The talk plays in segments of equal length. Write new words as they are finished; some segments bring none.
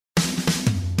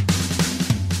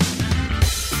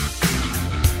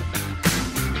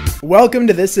Welcome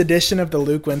to this edition of the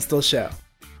Luke Winstall Show.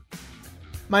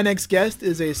 My next guest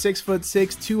is a 6'6",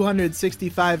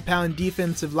 265-pound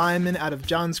defensive lineman out of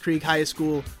Johns Creek High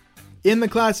School. In the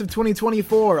class of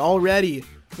 2024, already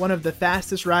one of the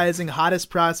fastest rising, hottest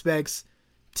prospects,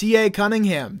 T.A.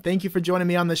 Cunningham. Thank you for joining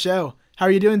me on the show. How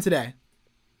are you doing today?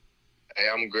 Hey,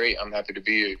 I'm great. I'm happy to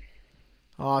be here.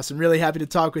 Awesome. Really happy to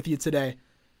talk with you today.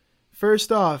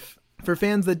 First off, for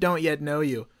fans that don't yet know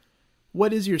you,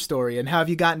 what is your story and how have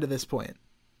you gotten to this point?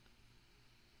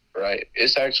 Right.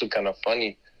 It's actually kind of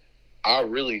funny.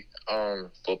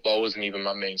 Football wasn't even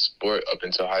my main sport up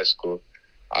until high school.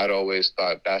 I'd always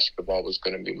thought basketball was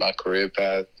going to be my career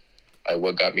path, like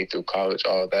what got me through college,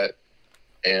 all of that.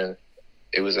 And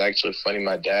it was actually funny.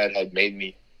 My dad had made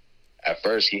me, at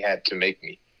first he had to make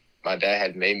me. My dad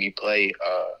had made me play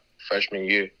freshman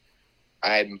year.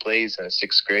 I hadn't played since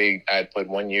sixth grade. I had played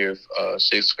 1 year of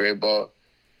sixth grade ball.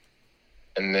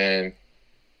 And then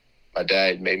my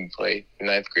dad made me play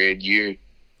ninth grade year.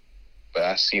 But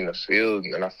I seen the field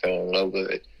and I fell in love with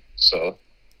it. So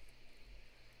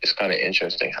it's kind of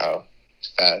interesting how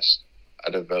fast I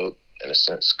developed in a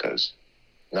sense because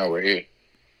now we're here.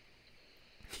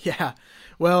 Yeah.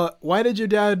 Well, why did your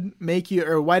dad make you,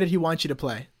 or why did he want you to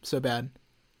play so bad?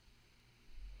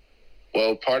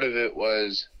 Well, part of it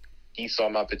was he saw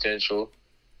my potential,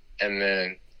 and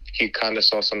then he kind of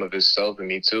saw some of himself in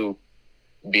me too,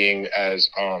 being as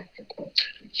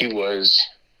he was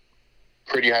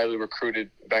pretty highly recruited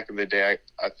back in the day,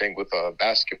 I think, with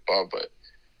basketball, but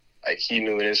he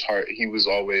knew in his heart he was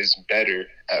always better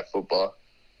at football,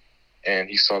 and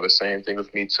he saw the same thing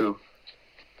with me too.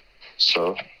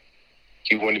 So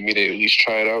he wanted me to at least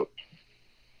try it out,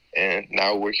 and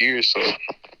now we're here, so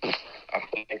I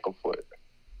thank him for it.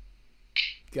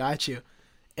 Got you.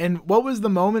 And what was the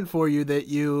moment for you that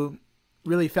you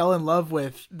really fell in love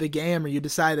with the game, or you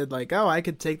decided like, oh, I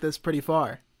could take this pretty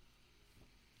far?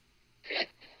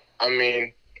 I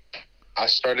mean, I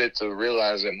started to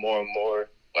realize it more and more,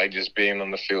 like just being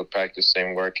on the field,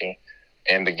 practicing, working,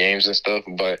 and the games and stuff.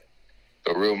 But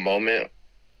the real moment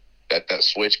that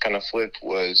switch kind of flipped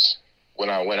was when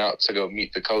I went out to go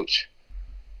meet the coach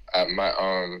at my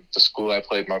the school I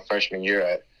played my freshman year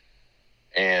at,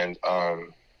 and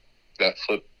that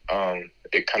flip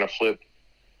it kind of flipped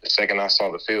the second I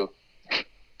saw the field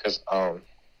because I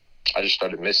just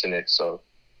started missing it. So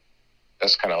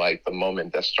that's kind of like the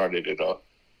moment that started it all.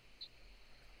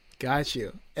 Got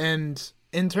you. And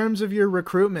in terms of your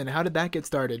recruitment, how did that get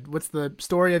started? What's the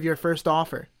story of your first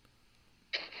offer?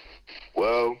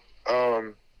 Well,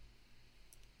 I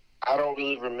don't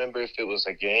really remember if it was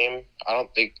a game. I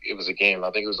don't think it was a game.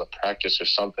 I think it was a practice or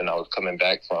something I was coming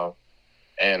back from,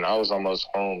 and I was almost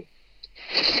home.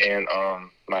 And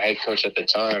my head coach at the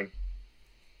time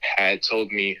had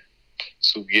told me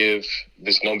to give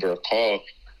this number a call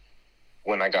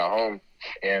when I got home,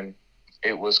 and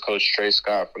it was Coach Trey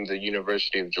Scott from the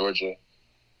University of Georgia.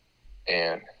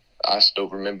 And I still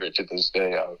remember it to this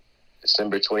day,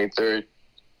 December 23rd,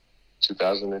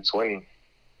 2020.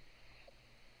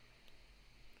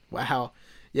 Wow.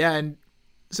 Yeah, and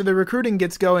so the recruiting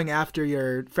gets going after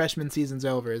your freshman season's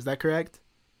over, is that correct?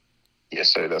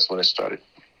 Yes, sir. That's when it started.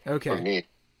 Okay. For me.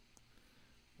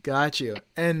 Got you.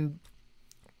 And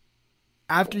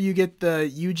after you get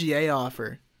the UGA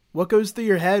offer, what goes through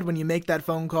your head when you make that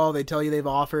phone call, they tell you they've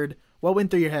offered? What went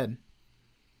through your head?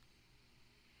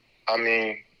 I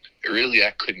mean, really,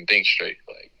 I couldn't think straight.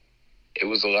 Like, it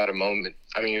was a lot of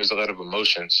it was a lot of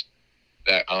emotions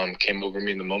that came over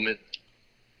me in the moment.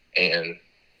 And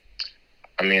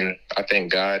I mean, I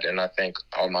thank God and I thank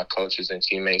all my coaches and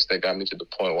teammates that got me to the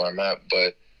point where I'm at.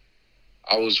 But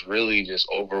I was really just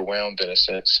overwhelmed in a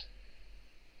sense.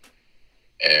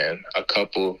 And a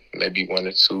couple, maybe 1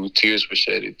 or 2 tears were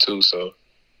shedded too. So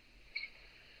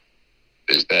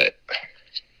there's that.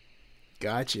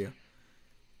 Got you.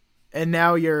 And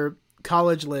now your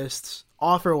college lists,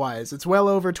 offer-wise, it's well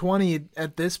over 20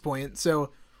 at this point. So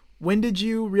when did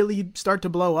you really start to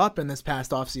blow up in this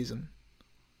past offseason?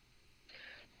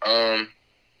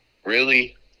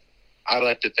 Really, I'd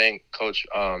like to thank Coach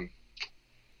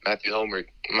Matthew Homer,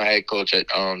 my head coach at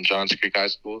Johns Creek High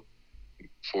School,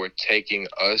 for taking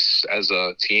us as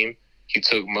a team. He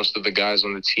took most of the guys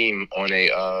on the team on a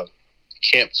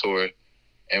camp tour,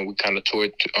 and we kind of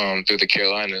toured through the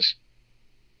Carolinas.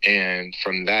 And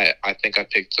from that, I think I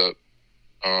picked up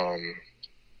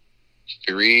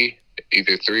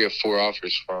either 3 or 4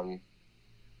 offers from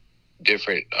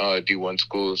different D1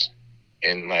 schools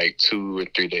in like 2 or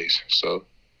 3 days. So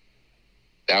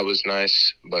that was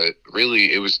nice. But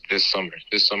really, it was this summer.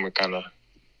 This summer kind of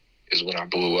is when I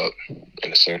blew up,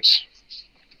 in a sense.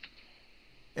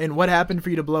 And what happened for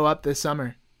you to blow up this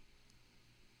summer?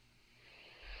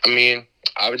 I mean,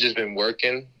 I've just been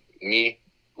working. Me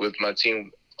with my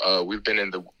team, we've been in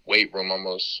the weight room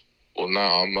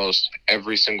not almost,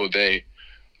 every single day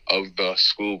of the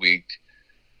school week,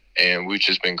 and we've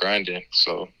just been grinding.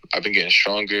 So I've been getting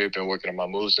stronger, been working on my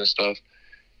moves and stuff.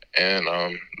 And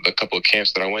the couple of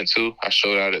camps that I went to, I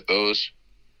showed out at those.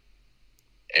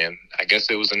 And I guess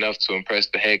it was enough to impress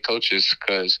the head coaches,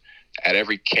 because at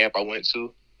every camp I went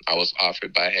to, I was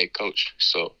offered by a head coach.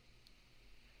 So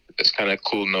it's kind of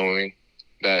cool knowing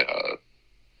that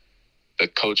the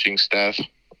coaching staff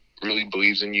really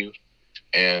believes in you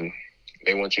and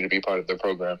they want you to be part of their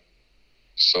program.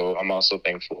 So I'm also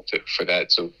thankful for that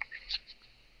too.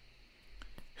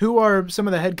 Who are some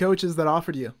of the head coaches that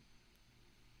offered you?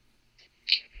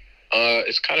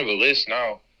 It's kind of a list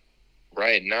now.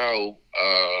 Right now,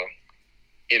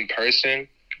 in person,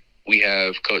 we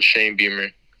have Coach Shane Beamer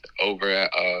over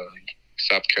at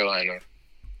South Carolina.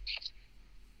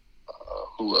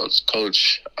 Who else?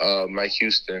 Coach Mike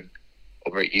Houston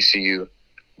over at ECU.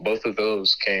 Both of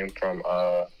those came from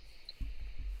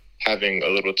having a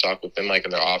little talk with them, like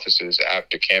in their offices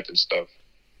after camp and stuff.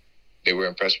 They were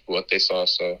impressed with what they saw,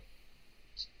 so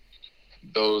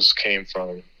those came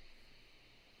from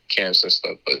camps and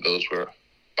stuff, but those were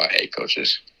by head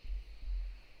coaches.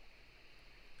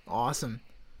 Awesome.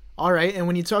 All right, and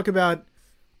when you talk about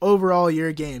overall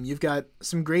your game, you've got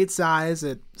some great size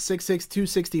at 6'6",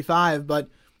 265, but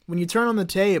when you turn on the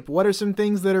tape, what are some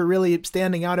things that are really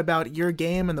standing out about your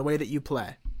game and the way that you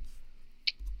play?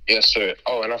 Yes, sir.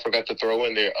 Oh, and I forgot to throw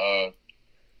in there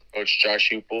Coach Josh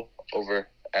Hupel over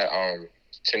at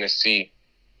Tennessee.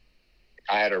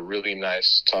 I had a really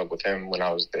nice talk with him when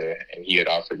I was there, and he had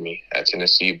offered me at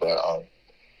Tennessee. But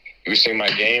you were seeing my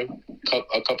game.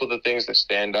 A couple of the things that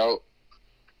stand out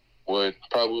would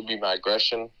probably be my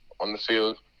aggression on the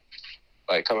field,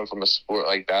 like coming from a sport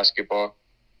like basketball.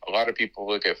 A lot of people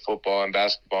look at football and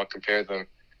basketball, compare them,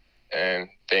 and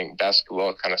think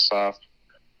basketball kind of soft,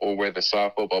 or where the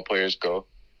soft football players go.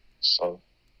 So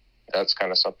that's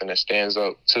kind of something that stands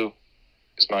out too,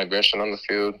 is my aggression on the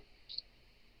field.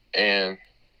 And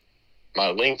my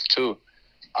length too.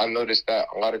 I noticed that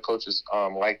a lot of coaches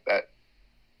like that.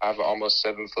 I have an almost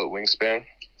 7-foot wingspan.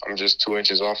 I'm just 2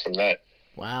 inches off from that.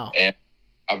 Wow. And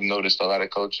I've noticed a lot of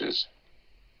coaches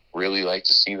really like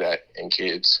to see that in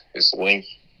kids, is length.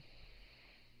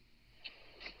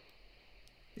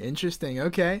 Interesting.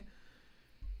 Okay.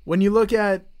 When you look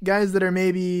at guys that are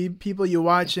maybe people you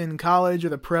watch in college or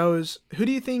the pros, who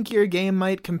do you think your game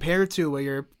might compare to, or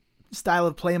your style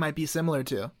of play might be similar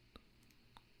to?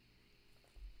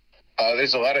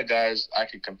 There's a lot of guys I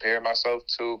could compare myself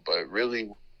to, but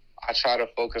really I try to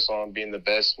focus on being the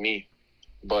best me.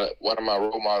 But one of my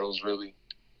role models really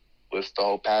with the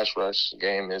whole pass rush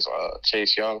game is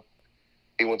Chase Young.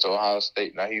 He went to Ohio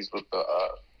State. Now he's with the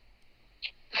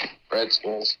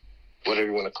Redskins, whatever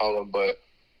you want to call them. But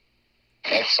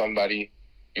that's somebody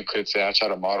you could say I try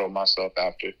to model myself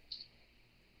after.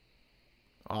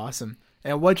 Awesome.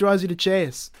 And what draws you to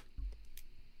Chase?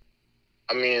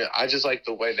 I mean, I just like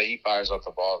the way that he fires off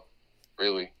the ball,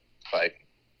 really. Like,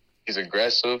 he's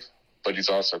aggressive, but he's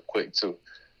also quick, too.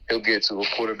 He'll get to a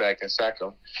quarterback and sack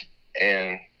him,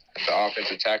 and the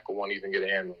offensive tackle won't even get a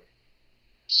hand on him.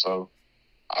 So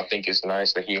I think it's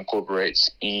nice that he incorporates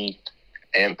speed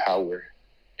and power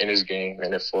in his game,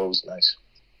 and it flows nice.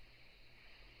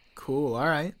 Cool. All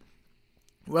right.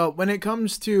 Well, when it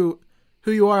comes to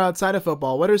who you are outside of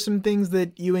football, what are some things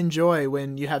that you enjoy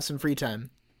when you have some free time?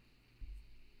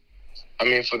 I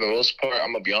mean, for the most part,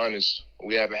 I'm going to be honest,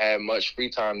 we haven't had much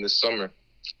free time this summer.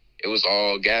 It was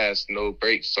all gas, no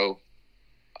breaks. So,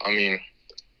 I mean,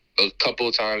 a couple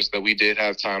of times that we did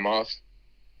have time off,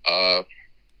 I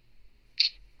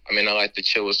like to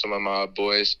chill with some of my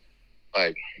boys,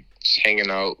 like just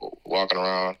hanging out, walking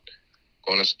around,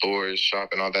 going to stores,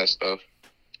 shopping, all that stuff.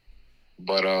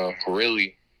 But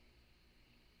really,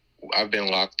 I've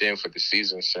been locked in for the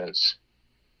season since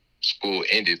school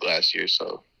ended last year.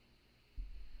 So,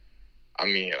 I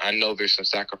mean, I know there's some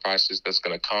sacrifices that's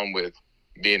going to come with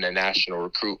being a national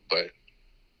recruit, but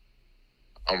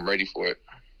I'm ready for it.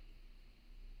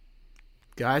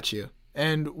 Got you.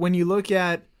 And when you look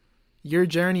at your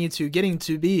journey to getting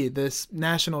to be this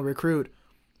national recruit,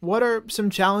 what are some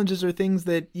challenges or things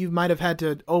that you might have had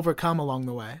to overcome along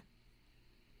the way?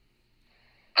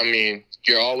 I mean,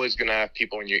 you're always going to have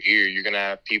people in your ear. You're going to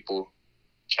have people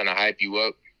trying to hype you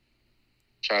up,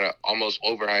 try to almost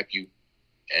overhype you.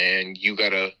 And you got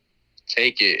to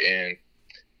take it and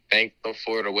thank them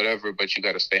for it or whatever, but you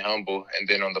got to stay humble. And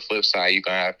then on the flip side, you're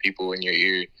going to have people in your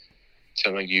ear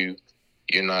telling you,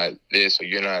 you're not this or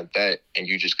you're not that, and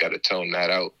you just got to tone that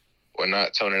out. Or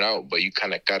not tone it out, but you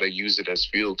kind of got to use it as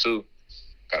fuel too.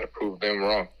 Got to prove them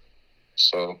wrong.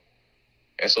 So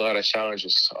it's a lot of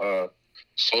challenges.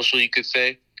 Social, you could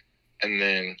say. And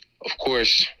then, of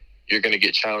course, you're going to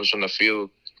get challenged on the field.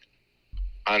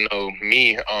 I know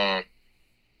me, I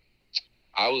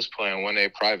was playing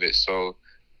 1A private, so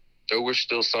there were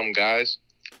still some guys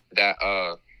that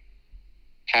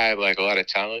had like a lot of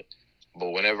talent.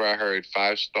 But whenever I heard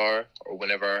 5-star or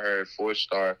whenever I heard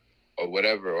 4-star or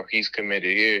whatever, or he's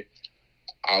committed here,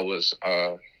 I was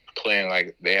playing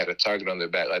like they had a target on their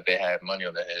back, like they had money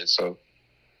on their head. So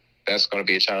that's going to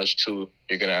be a challenge too.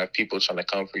 You're going to have people trying to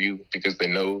come for you because they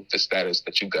know the status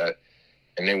that you got,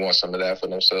 and they want some of that for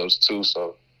themselves too.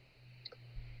 So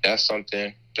that's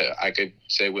something that I could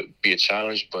say would be a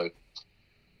challenge, but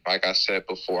like I said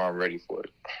before, I'm ready for it.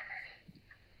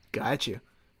 Got you.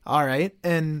 All right.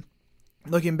 And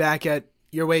looking back at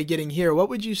your way getting here, what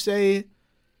would you say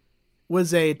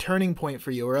was a turning point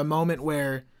for you, or a moment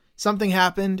where something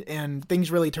happened and things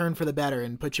really turned for the better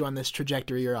and put you on this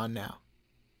trajectory you're on now?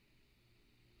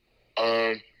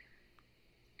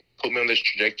 Put me on this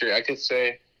trajectory, I could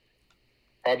say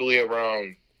probably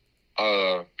around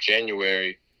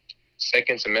January,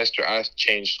 second semester, I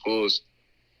changed schools.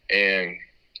 And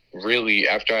really,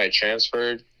 after I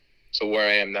transferred to where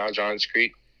I am now, Johns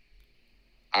Creek,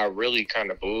 I really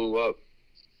kind of blew up.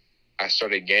 I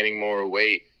started gaining more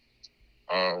weight.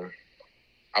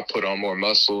 I put on more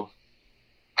muscle.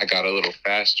 I got a little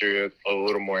faster, a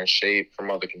little more in shape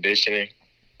from all the conditioning.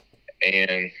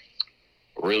 And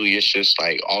really, it's just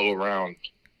like all around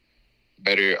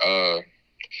better. I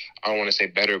don't want to say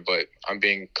better, but I'm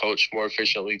being coached more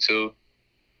efficiently too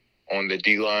on the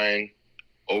D-line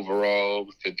overall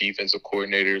with the defensive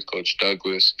coordinator, Coach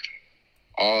Douglas.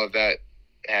 All of that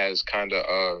has kind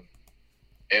of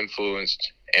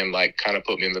influenced and like kind of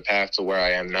put me in the path to where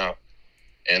I am now.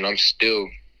 And I'm still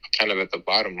kind of at the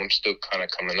bottom. I'm still kind of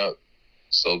coming up.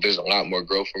 So there's a lot more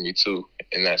growth for me too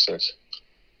in that sense.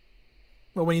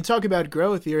 Well, when you talk about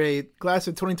growth, you're a class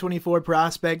of 2024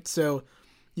 prospect, so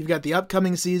you've got the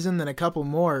upcoming season and a couple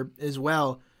more as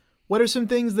well. What are some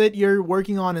things that you're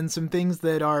working on and some things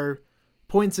that are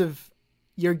points of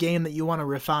your game that you want to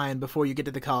refine before you get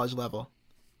to the college level?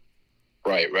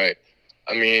 Right.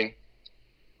 I mean,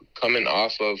 coming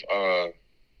off of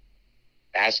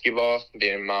basketball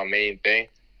being my main thing,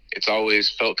 it's always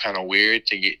felt kind of weird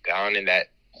to get down in that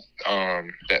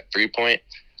 3-point.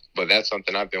 But that's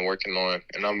something I've been working on,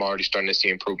 and I'm already starting to see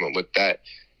improvement with that.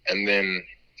 And then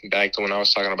back to when I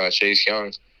was talking about Chase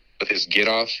Young, with his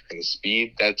get-off and his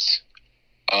speed, that's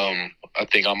I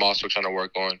think I'm also trying to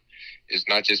work on. It's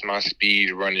not just my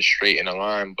speed running straight in a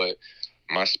line, but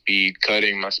my speed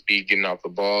cutting, my speed getting off the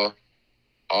ball,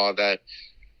 all that.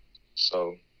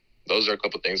 So those are a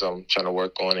couple things I'm trying to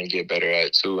work on and get better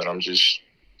at too. And I'm just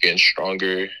getting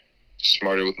stronger,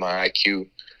 smarter with my IQ,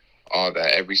 all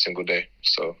that every single day.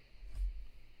 So.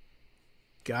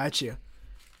 Got you.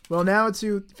 Well, now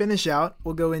to finish out,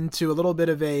 we'll go into a little bit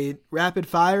of a rapid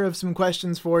fire of some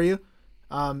questions for you.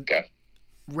 Okay.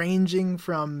 Ranging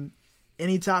from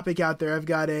any topic out there. I've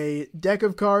got a deck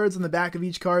of cards. On the back of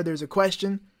each card, there's a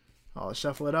question. I'll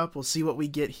shuffle it up. We'll see what we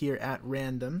get here at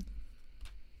random.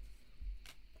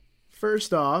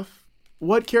 First off,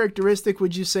 what characteristic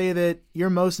would you say that you're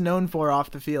most known for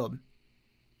off the field?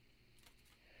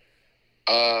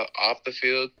 Off the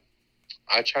field,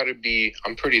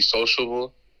 I'm pretty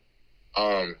sociable.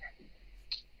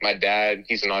 My dad,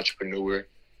 he's an entrepreneur,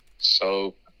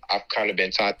 so I've kind of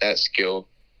been taught that skill.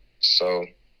 So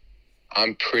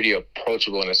I'm pretty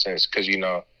approachable in a sense because, being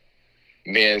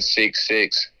 6'6",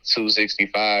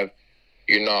 265,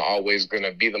 you're not always going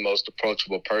to be the most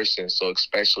approachable person. So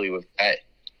especially with that,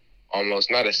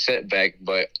 almost not a setback,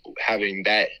 but having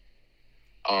that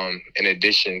in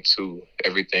addition to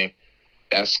everything,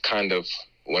 that's kind of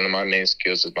one of my main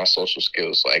skills is my social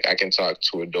skills. Like I can talk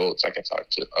to adults. I can talk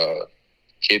to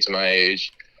kids my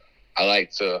age. I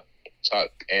like to talk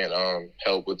and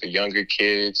help with the younger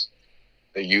kids,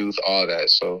 the youth, all that.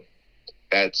 So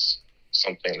that's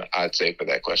something I'd say for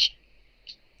that question.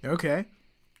 Okay.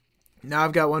 Now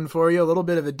I've got one for you, a little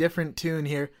bit of a different tune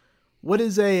here. What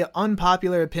is a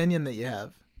unpopular opinion that you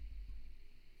have?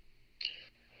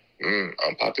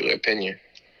 Unpopular opinion.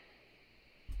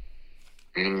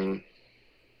 I'm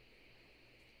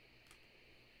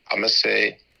going to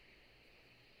say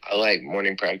I like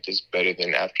morning practice better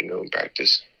than afternoon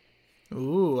practice.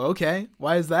 Ooh, okay.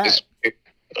 Why is that?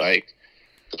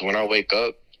 Cause when I wake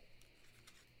up,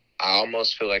 I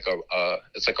almost feel like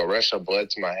it's like a rush of blood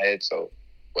to my head. So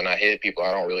when I hit people,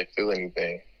 I don't really feel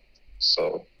anything.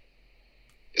 So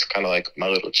it's kind of like my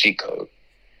little cheat code.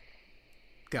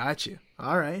 Got you.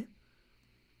 All right.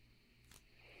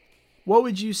 What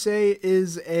would you say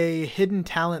is a hidden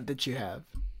talent that you have?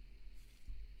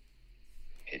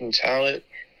 Hidden talent,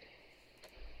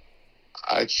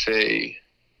 I'd say,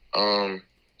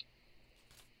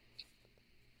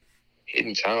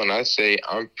 hidden talent, I'd say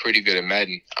I'm pretty good at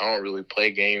Madden. I don't really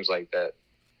play games like that,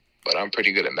 but I'm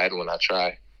pretty good at Madden when I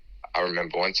try. I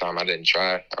remember one time I didn't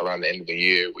try. Around the end of the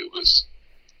year, we was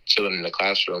chilling in the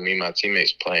classroom, me and my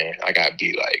teammates playing. I got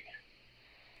beat like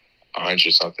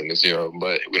 100-something to 0,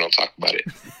 but we don't talk about it.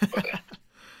 But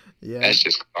Yeah. that's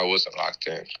just, I wasn't locked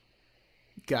in.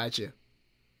 Gotcha.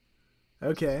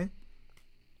 Okay.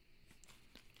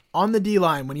 On the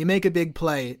D-line, when you make a big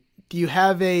play, do you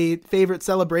have a favorite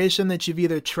celebration that you've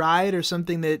either tried or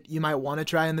something that you might want to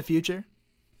try in the future?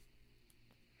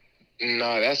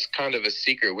 No, that's kind of a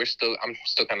secret. I'm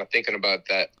still kind of thinking about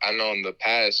that. I know in the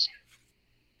past,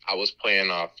 I was playing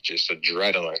off just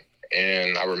adrenaline,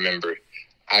 and I remember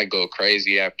I go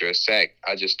crazy after a sack.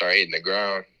 I just start hitting the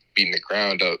ground, beating the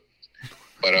ground up.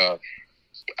 But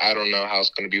I don't know how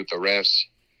it's going to be with the refs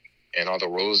and all the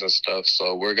rules and stuff.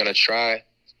 So we're going to try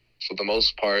for the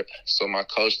most part so my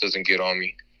coach doesn't get on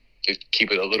me to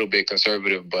keep it a little bit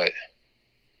conservative. But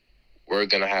we're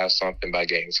going to have something by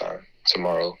game time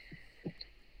tomorrow.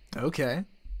 Okay.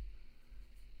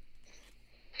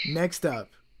 Next up.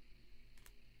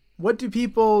 What do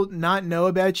people not know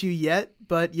about you yet,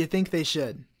 but you think they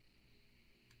should?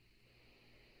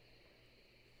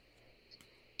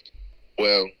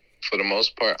 Well, for the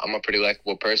most part, I'm a pretty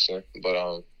likable person,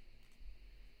 but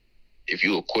if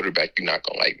you're a quarterback, you're not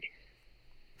going to like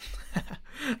me.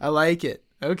 I like it.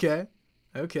 Okay.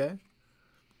 Okay.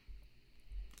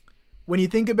 When you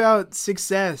think about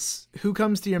success, who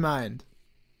comes to your mind?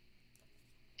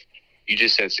 You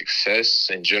just said success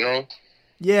in general?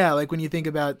 Yeah, like when you think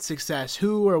about success,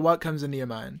 who or what comes into your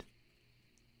mind?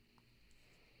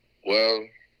 Well,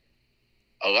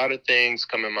 a lot of things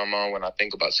come in my mind when I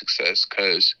think about success,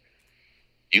 because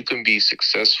you can be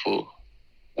successful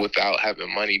without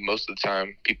having money. Most of the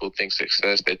time, people think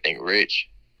success, they think rich,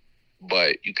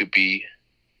 but you could be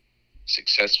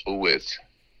successful with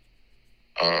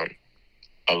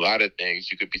a lot of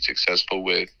things. You could be successful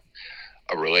with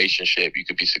a relationship. You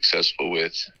could be successful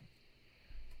with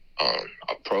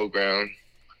a program,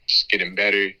 just getting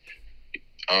better.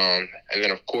 And then,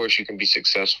 of course, you can be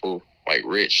successful, like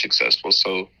rich, successful.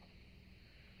 So,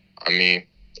 I mean,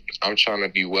 I'm trying to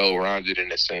be well-rounded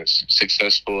in a sense,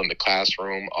 successful in the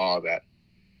classroom, all that.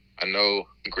 I know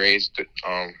grades,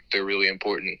 they're really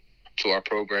important to our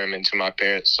program and to my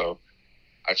parents. So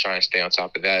I try and stay on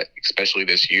top of that, especially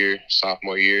this year,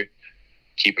 sophomore year,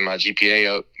 keeping my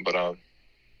GPA up. But,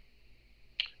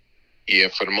 yeah,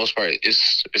 for the most part,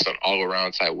 it's an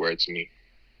all-around type word to me.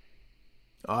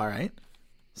 All right.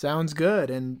 Sounds good.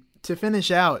 And to finish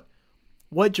out,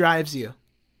 what drives you?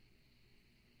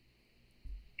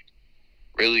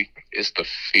 Really, it's the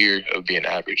fear of being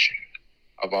average.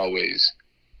 I've always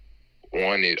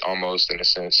wanted, almost in a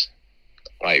sense,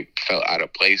 like felt out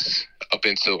of place up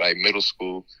until like middle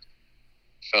school,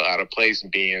 felt out of place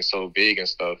being so big and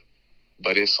stuff.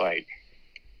 But it's like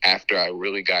after I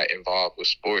really got involved with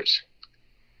sports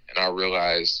and I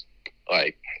realized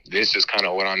like this is kind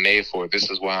of what I'm made for.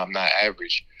 This is why I'm not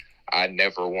average. I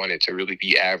never wanted to really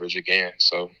be average again.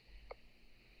 So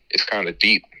it's kind of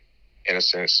deep in a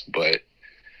sense, but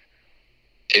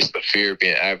it's the fear of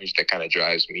being average that kind of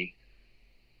drives me.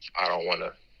 I don't want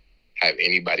to have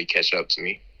anybody catch up to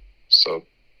me. So,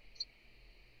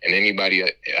 and anybody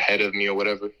ahead of me or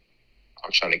whatever,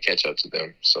 I'm trying to catch up to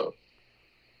them. So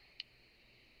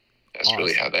that's awesome.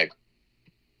 Really how that.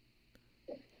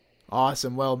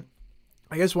 Awesome. Well,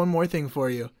 I guess one more thing for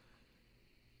you.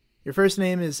 Your first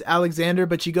name is Alexander,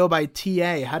 but you go by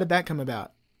TA. How did that come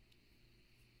about?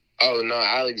 Oh, no,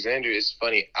 Alexander is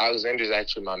funny. Alexander is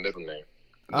actually my middle name.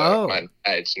 Oh. My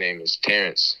dad's name is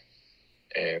Terrence.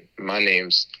 And my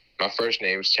first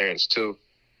name is Terrence too.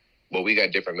 But we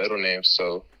got different middle names,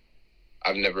 so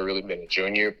I've never really been a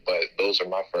junior, but those are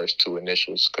my first two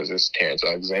initials because it's Terrence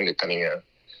Alexander Cunningham.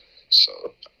 So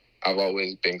I've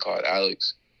always been called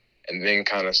Alex. And then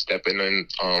kind of stepping in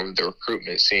the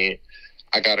recruitment scene,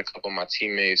 I got a couple of my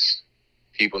teammates,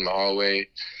 people in the hallway,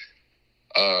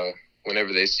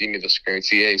 whenever they see me, they'll scream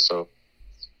TA. So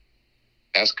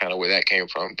that's kind of where that came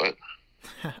from. But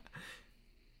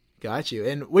Got you.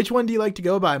 And which one do you like to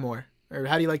go by more? Or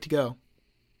how do you like to go?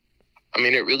 I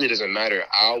mean, it really doesn't matter.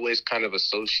 I always kind of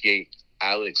associate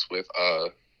Alex with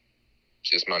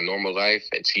just my normal life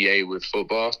and TA with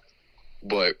football.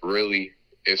 But really,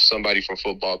 if somebody from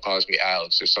football calls me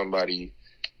Alex or somebody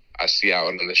I see out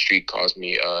on the street calls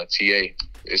me TA,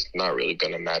 it's not really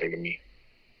going to matter to me.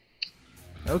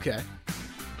 Okay,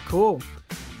 cool.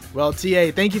 Well,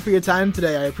 TA, thank you for your time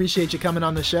today. I appreciate you coming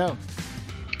on the show.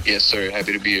 Yes, sir.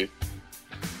 Happy to be here.